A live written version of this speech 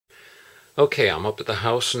Okay, I'm up at the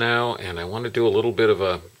house now, and I want to do a little bit of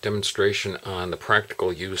a demonstration on the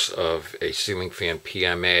practical use of a ceiling fan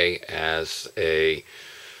PMA as a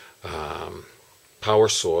power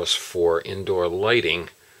source for indoor lighting.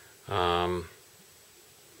 Um,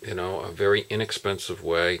 a very inexpensive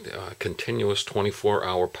way, continuous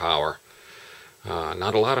 24-hour power.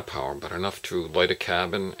 Not a lot of power, but enough to light a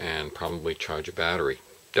cabin and probably charge a battery.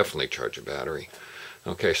 Definitely charge a battery.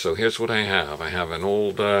 Okay, so here's what I have. I have an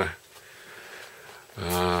old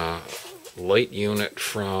light unit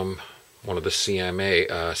from one of the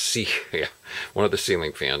one of the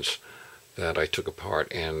ceiling fans that I took apart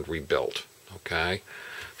and rebuilt. Okay,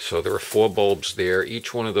 so there are 4 bulbs there.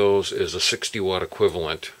 Each one of those is a 60-watt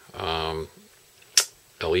equivalent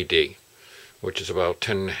LED, which is about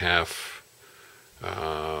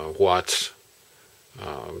 10.5 watts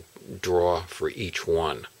draw for each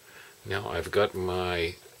one. Now I've got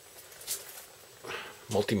my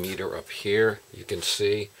multimeter up here. You can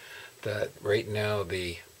see that right now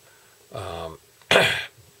the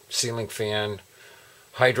ceiling fan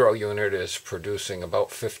hydro unit is producing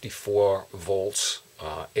about 54 volts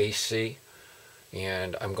AC,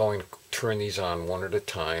 and I'm going to turn these on one at a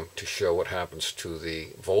time to show what happens to the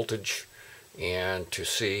voltage and to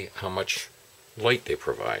see how much light they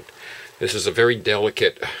provide. This is a very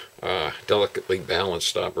delicately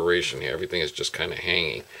balanced operation here. Everything is just kind of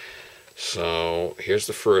hanging. So here's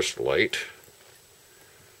the first light.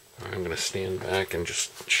 I'm going to stand back and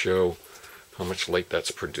just show how much light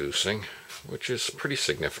that's producing, which is pretty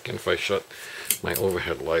significant. If I shut my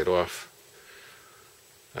overhead light off,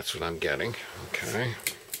 that's what I'm getting. Okay.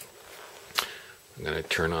 I'm going to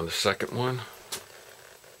turn on the second one.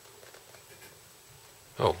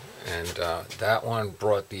 Oh, and that one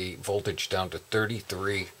brought the voltage down to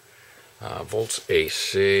 33 volts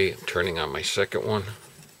AC. I'm turning on my second one.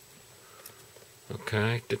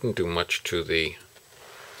 Okay, didn't do much to the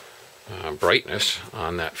brightness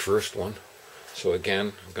on that first one. So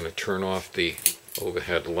again, I'm going to turn off the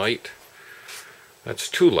overhead light. That's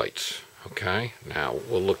 2 lights. Okay, now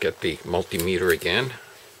we'll look at the multimeter again.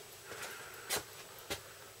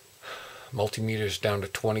 Multimeter's down to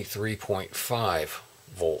 23.5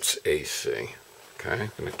 volts AC. Okay,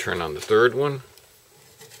 I'm going to turn on the third one.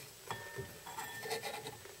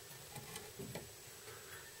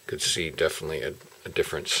 Could see definitely a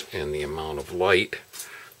difference in the amount of light.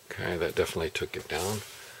 Okay, that definitely took it down.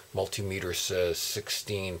 Multimeter says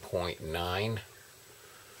 16.9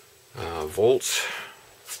 volts.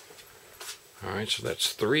 Alright, so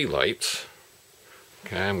that's 3 lights.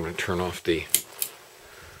 Okay, I'm going to turn off the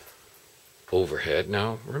overhead.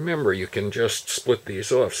 Now remember, you can just split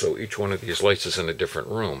these off so each one of these lights is in a different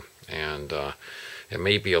room, and it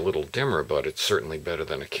may be a little dimmer, but it's certainly better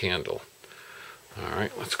than a candle.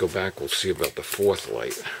 Alright, let's go back. We'll see about the 4th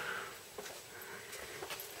light.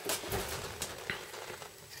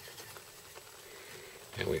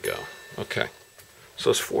 Here we go. Okay, so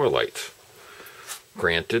it's 4 lights.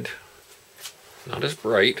 Granted, not as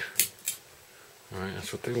bright. Alright,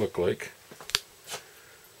 that's what they look like.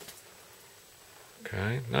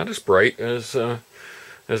 Okay, not as bright as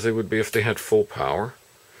they would be if they had full power,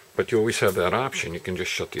 but you always have that option. You can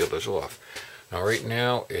just shut the others off. Now right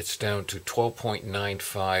now it's down to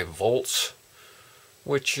 12.95 volts,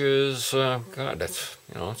 which is, God, that's,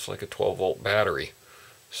 it's like a 12-volt battery.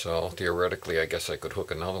 So theoretically, I guess I could hook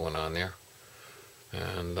another one on there,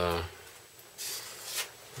 and that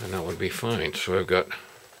would be fine. So I've got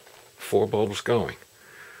 4 bulbs going.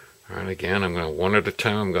 All right, again, I'm going to one at a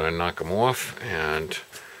time. I'm going to knock them off and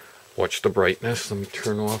watch the brightness. Let me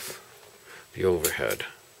turn off the overhead.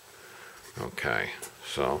 Okay,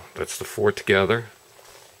 so that's the 4 together.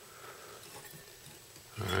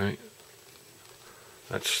 All right,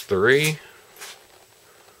 that's 3.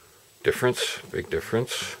 Difference, big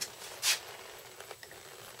difference.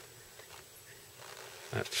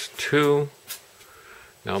 That's 2.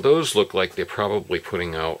 Now those look like they're probably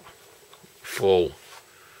putting out the full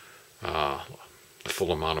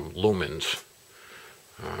amount of lumens.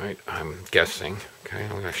 Alright, I'm guessing. Okay,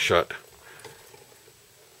 I'm going to shut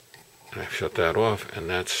that off, and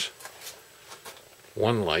that's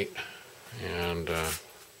 1 light, and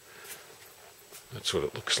that's what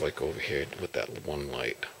it looks like over here with that 1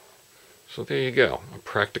 light. So there you go, a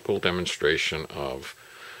practical demonstration of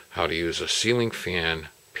how to use a ceiling fan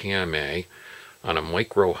PMA on a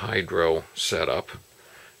micro hydro setup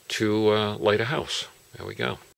to light a house. There we go.